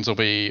conversations will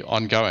be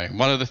ongoing.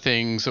 One of the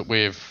things that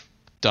we've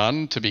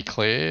done, to be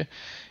clear,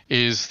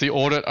 is the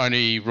audit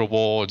only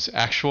rewards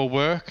actual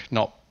work,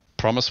 not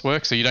promise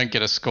work. So you don't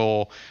get a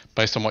score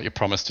based on what you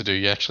promised to do.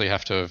 You actually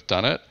have to have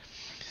done it.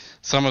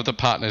 Some of the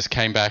partners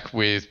came back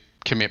with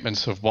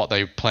commitments of what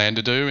they plan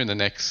to do in the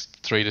next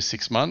 3 to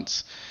 6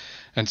 months.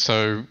 And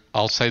so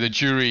I'll say the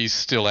jury's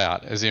still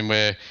out, as in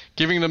we're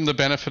giving them the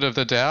benefit of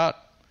the doubt.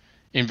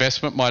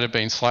 Investment might have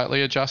been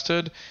slightly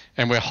adjusted,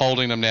 and we're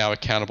holding them now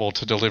accountable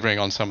to delivering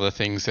on some of the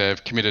things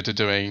they've committed to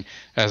doing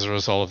as a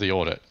result of the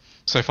audit.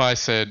 So if I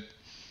said,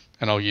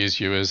 and I'll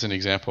use you as an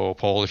example,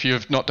 Paul, if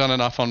you've not done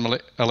enough on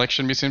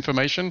election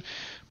misinformation,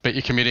 but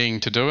you're committing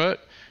to do it,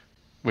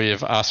 we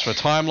have asked for a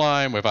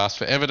timeline, we've asked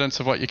for evidence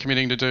of what you're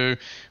committing to do,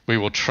 we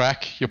will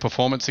track your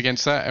performance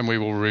against that, and we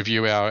will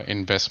review our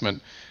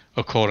investment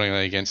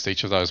accordingly against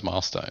each of those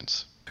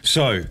milestones.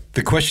 So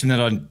the question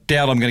that I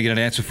doubt I'm going to get an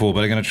answer for,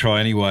 but I'm going to try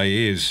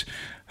anyway, is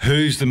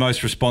who's the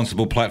most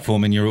responsible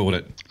platform in your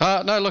audit?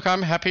 No, look,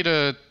 I'm happy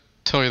to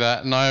tell you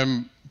that.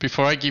 And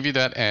before I give you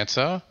that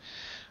answer,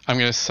 I'm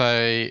going to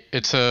say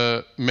it's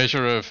a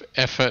measure of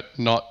effort,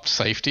 not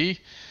safety.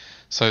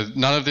 So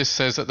none of this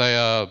says that they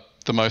are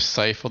the most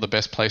safe or the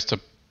best place to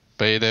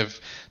be. They've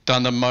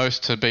done the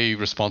most to be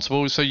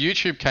responsible. So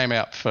YouTube came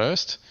out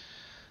first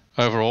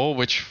overall,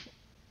 which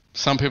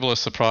some people are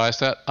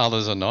surprised at,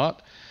 others are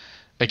not.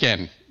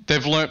 Again,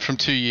 they've learnt from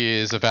 2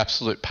 years of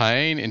absolute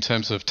pain in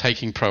terms of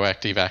taking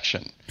proactive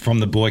action. From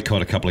the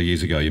boycott a couple of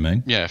years ago, you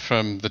mean? Yeah,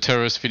 from the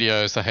terrorist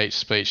videos, the hate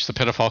speech, the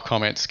pedophile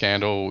comment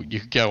scandal. You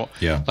could go.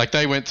 Yeah. Like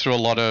they went through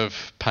a lot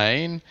of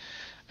pain,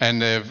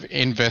 and they've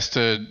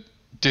invested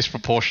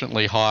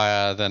disproportionately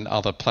higher than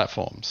other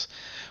platforms.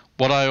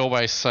 What I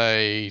always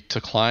say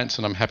to clients,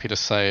 and I'm happy to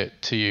say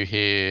it to you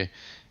here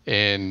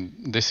in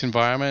this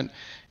environment,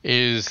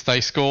 is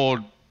they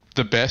scored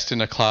the best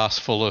in a class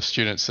full of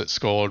students that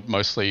scored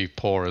mostly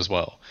poor as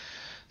well.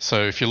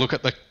 So if you look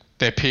at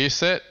their peer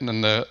set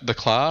and the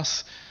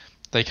class,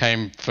 they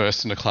came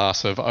first in a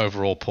class of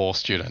overall poor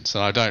students.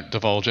 And I don't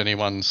divulge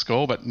anyone's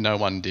score, but no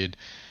one did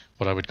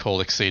what I would call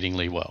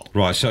exceedingly well.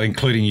 Right, so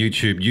including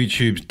YouTube.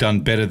 YouTube's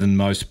done better than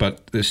most,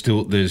 but there's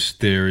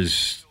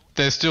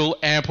still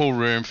ample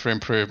room for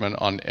improvement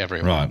on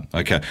everyone.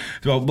 Right, okay.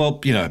 Well,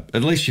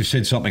 at least you've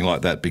said something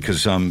like that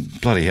because,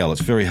 bloody hell,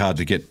 it's very hard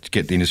to get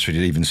the industry to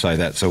even say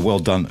that. So well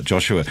done,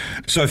 Joshua.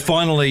 So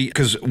finally,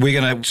 because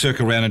we're going to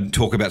circle around and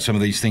talk about some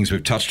of these things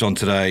we've touched on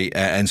today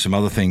and some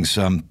other things,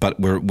 but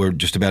we're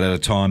just about out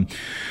of time.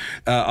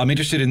 I'm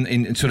interested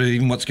in sort of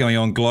even what's going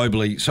on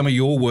globally. Some of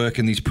your work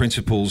and these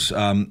principles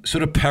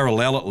sort of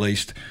parallel at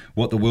least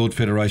what the World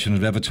Federation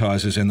of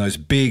Advertisers and those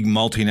big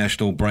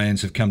multinational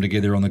brands have come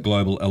together on the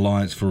Global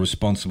Alliance for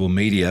Responsible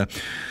Media.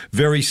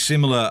 Very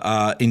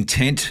similar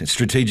intent,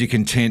 strategic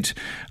intent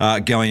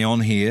going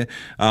on here.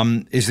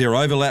 Is there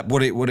overlap?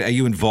 What are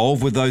you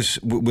involved with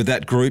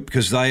that group?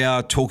 Because they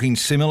are talking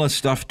similar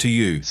stuff to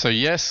you. So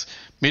yes,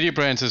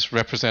 Mediabrands is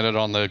represented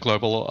on the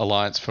Global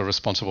Alliance for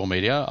Responsible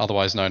Media,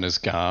 otherwise known as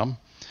GARM.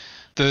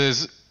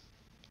 There's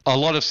a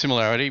lot of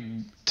similarity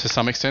to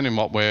some extent in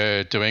what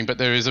we're doing, but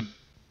there is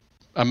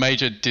a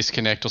major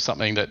disconnect or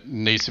something that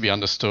needs to be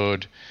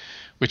understood,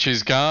 which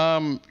is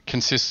GARM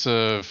consists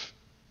of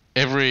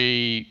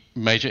every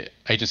major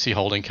agency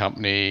holding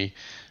company,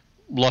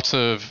 lots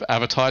of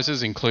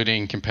advertisers,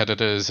 including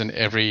competitors, and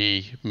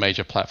every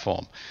major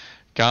platform.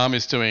 GARM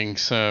is doing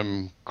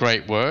some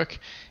great work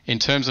in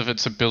terms of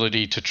its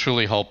ability to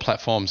truly hold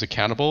platforms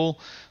accountable,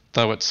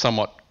 though it's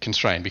somewhat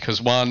constrained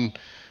because one,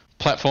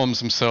 platforms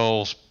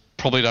themselves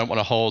probably don't want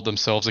to hold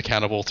themselves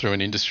accountable through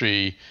an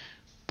industry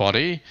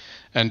body,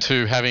 and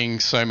two, having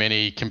so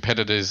many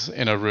competitors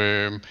in a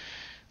room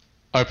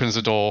opens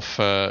the door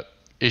for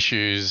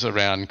issues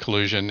around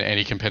collusion,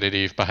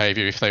 anti-competitive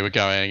behaviour if they were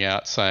going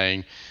out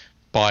saying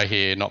buy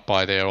here, not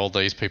buy there, all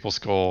these people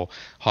score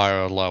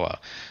higher or lower.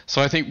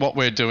 So I think what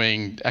we're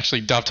doing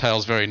actually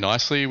dovetails very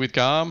nicely with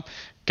GARM.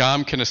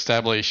 GARM can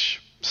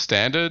establish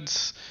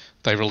standards.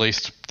 They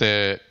released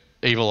their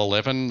Evil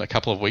 11 a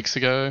couple of weeks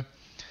ago.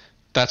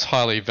 that's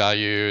highly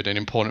valued and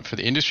important for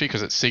the industry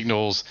because it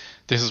signals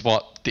this is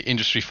what the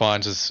industry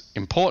finds as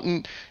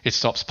important. It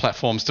stops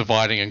platforms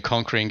dividing and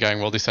conquering, going,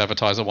 well, this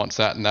advertiser wants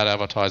that and that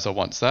advertiser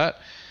wants that.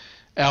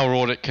 Our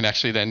audit can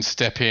actually then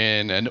step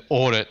in and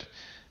audit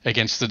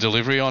against the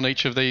delivery on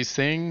each of these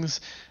things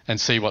and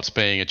see what's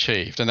being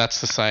achieved. And that's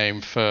the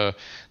same for,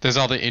 there's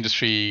other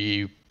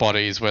industry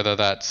bodies, whether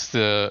that's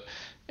the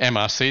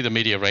MRC, the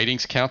Media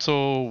Ratings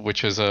Council,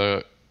 which is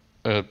a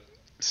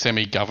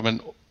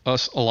semi-government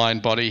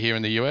aligned body here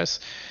in the US.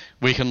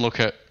 We can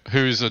look at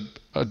who's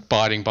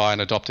abiding by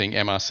and adopting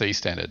MRC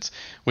standards.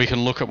 We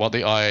can look at what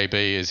the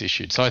IAB has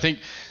issued. So I think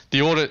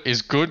the audit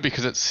is good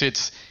because it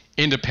sits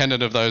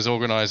independent of those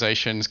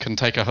organizations, can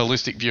take a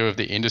holistic view of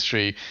the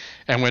industry,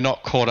 and we're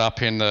not caught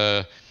up in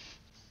the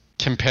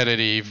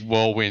competitive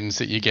whirlwinds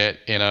that you get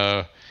in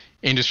a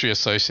industry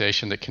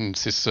association that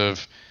consists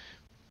of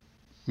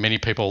many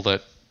people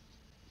that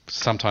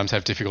sometimes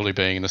have difficulty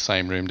being in the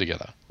same room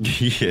together.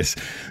 Yes.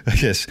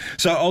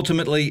 So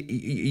ultimately,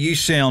 you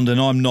sound, and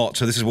I'm not,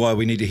 so this is why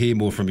we need to hear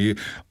more from you.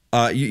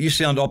 You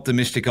sound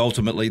optimistic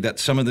ultimately that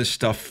some of this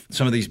stuff,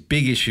 some of these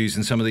big issues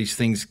and some of these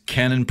things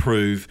can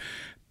improve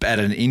at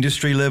an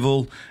industry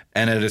level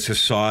and at a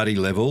society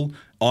level.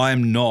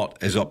 I'm not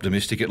as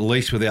optimistic, at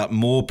least without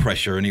more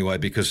pressure anyway,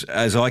 because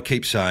as I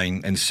keep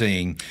saying and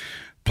seeing,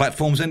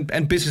 platforms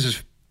and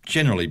businesses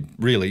generally,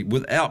 really,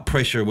 without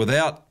pressure,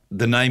 without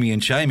the naming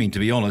and shaming, to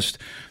be honest,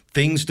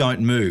 things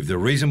don't move. The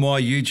reason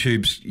why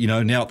YouTube's,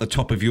 now at the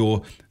top of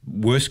your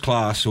worst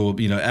class or,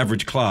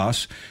 average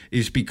class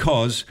is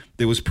because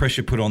there was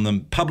pressure put on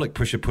them, public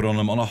pressure put on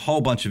them on a whole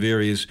bunch of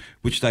areas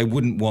which they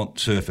wouldn't want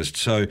surfaced.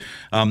 So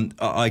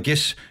I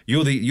guess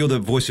you're the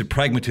voice of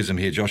pragmatism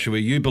here, Joshua.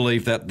 You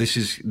believe that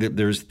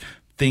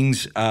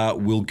things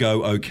will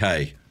go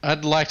okay.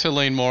 I'd like to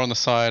lean more on the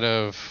side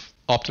of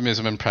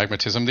optimism and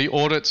pragmatism. The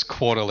audit's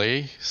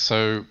quarterly,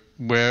 so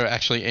we're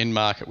actually in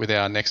market with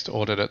our next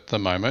audit at the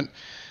moment,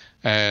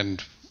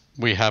 and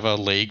we have a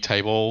league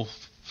table,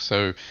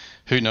 so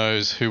who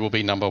knows who will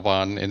be number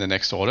one in the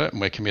next audit,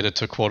 and we're committed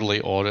to quarterly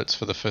audits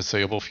for the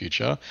foreseeable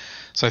future.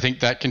 So I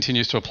think that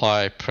continues to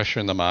apply pressure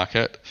in the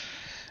market,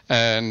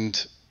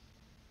 and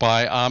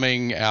by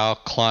arming our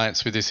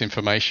clients with this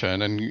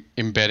information and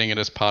embedding it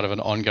as part of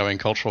an ongoing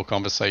cultural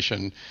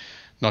conversation,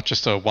 not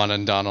just a one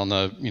and done on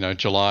the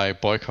July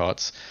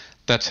boycotts,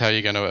 that's how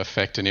you're going to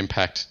affect and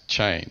impact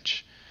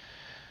change.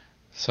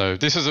 So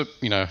this is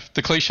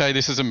the cliche,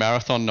 this is a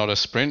marathon, not a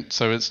sprint.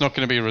 So it's not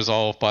going to be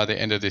resolved by the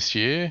end of this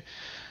year.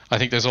 I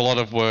think there's a lot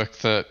of work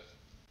that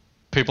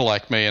people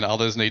like me and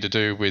others need to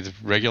do with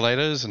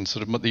regulators, and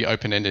sort of the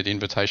open-ended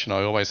invitation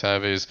I always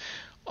have is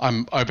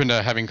I'm open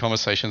to having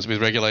conversations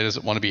with regulators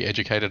that want to be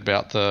educated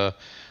about the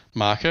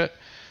market.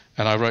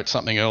 And I wrote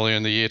something earlier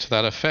in the year to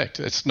that effect.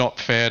 It's not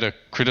fair to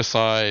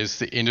criticize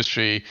the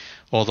industry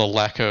or the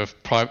lack of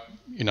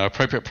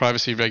appropriate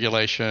privacy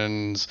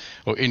regulations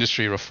or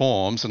industry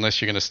reforms unless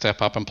you're going to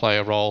step up and play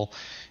a role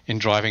in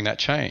driving that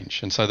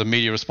change. And so the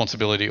media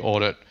responsibility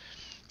audit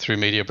through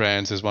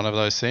Mediabrands is one of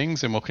those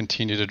things, and we'll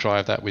continue to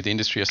drive that with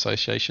industry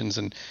associations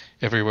and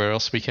everywhere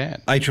else we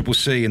can.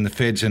 ACCC and the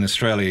feds in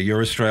Australia.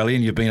 You're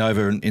Australian. You've been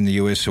over in the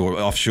US or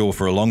offshore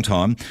for a long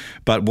time.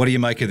 But what do you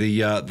make of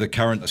the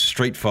current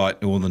street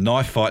fight, or the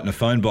knife fight in a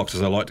phone box,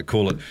 as I like to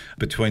call it,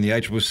 between the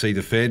ACCC,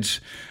 the feds,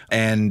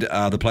 and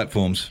the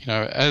platforms?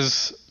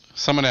 As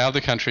someone out of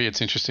the country, it's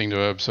interesting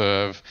to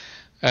observe.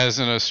 As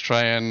an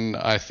Australian,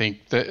 I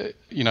think that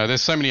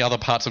there's so many other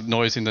parts of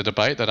noise in the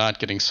debate that aren't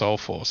getting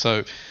solved for.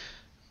 So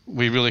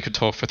we really could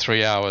talk for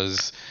 3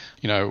 hours.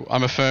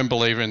 I'm a firm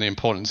believer in the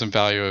importance and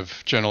value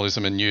of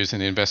journalism and news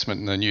and the investment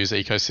in the news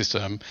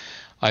ecosystem.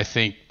 I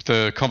think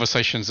the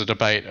conversations, the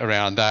debate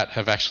around that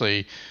have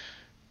actually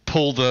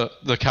pulled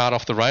the cart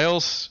off the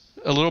rails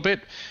a little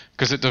bit,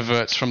 because it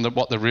diverts from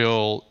what the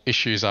real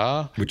issues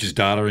are. Which is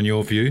data, in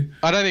your view?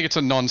 I don't think it's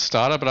a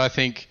non-starter, but I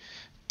think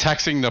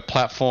taxing the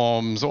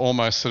platforms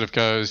almost sort of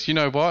goes, you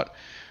know what,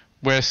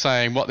 we're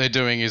saying what they're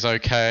doing is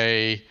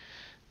okay,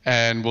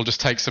 and we'll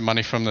just take some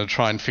money from them to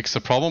try and fix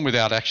the problem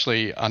without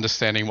actually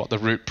understanding what the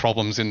root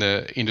problems in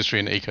the industry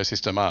and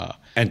ecosystem are.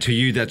 And to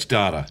you, that's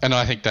data? And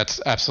I think that's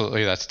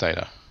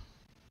data.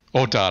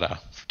 Or data.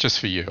 Just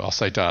for you, I'll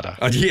say data.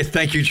 Yeah,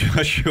 thank you,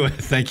 Joshua.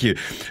 Thank you.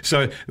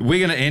 So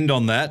we're going to end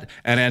on that,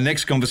 and our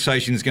next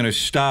conversation is going to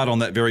start on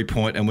that very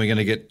point, and we're going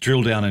to get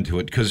drilled down into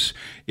it, because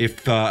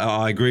if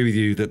I agree with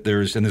you that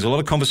there's a lot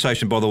of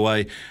conversation, by the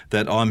way,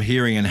 that I'm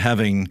hearing and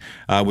having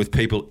with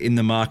people in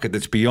the market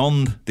that's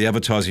beyond the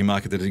advertising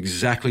market, that is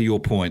exactly your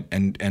point,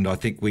 and I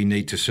think we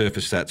need to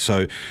surface that.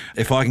 So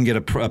if I can get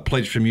a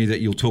pledge from you that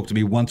you'll talk to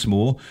me once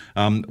more,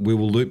 we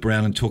will loop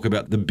around and talk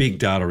about the big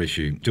data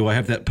issue. Do I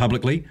have that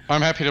publicly?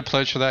 I'm happy to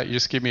pledge for that. You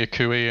just give me a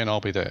cooey and I'll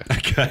be there.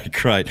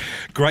 Okay,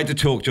 great to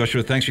talk,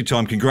 Joshua. Thanks for your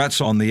time.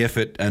 Congrats on the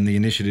effort and the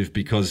initiative,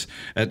 because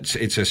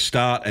it's a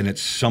start and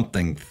it's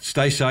something.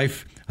 Stay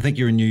safe. I think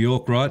you're in New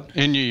York, right?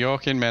 In New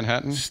York, in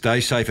Manhattan.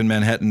 Stay safe in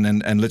Manhattan,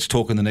 and let's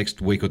talk in the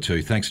next week or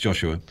two. Thanks,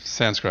 Joshua.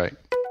 Sounds great.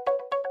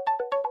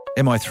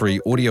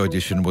 MI3 Audio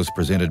Edition was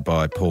presented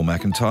by Paul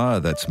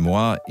McIntyre, that's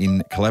moi,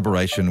 in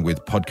collaboration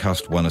with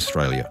Podcast One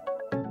Australia.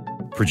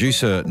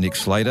 Producer Nick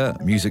Slater,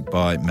 music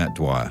by Matt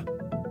Dwyer.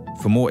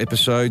 For more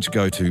episodes,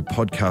 go to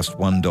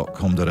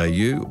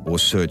podcastone.com.au or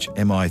search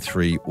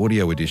MI3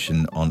 Audio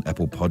Edition on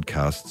Apple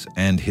Podcasts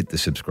and hit the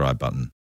subscribe button.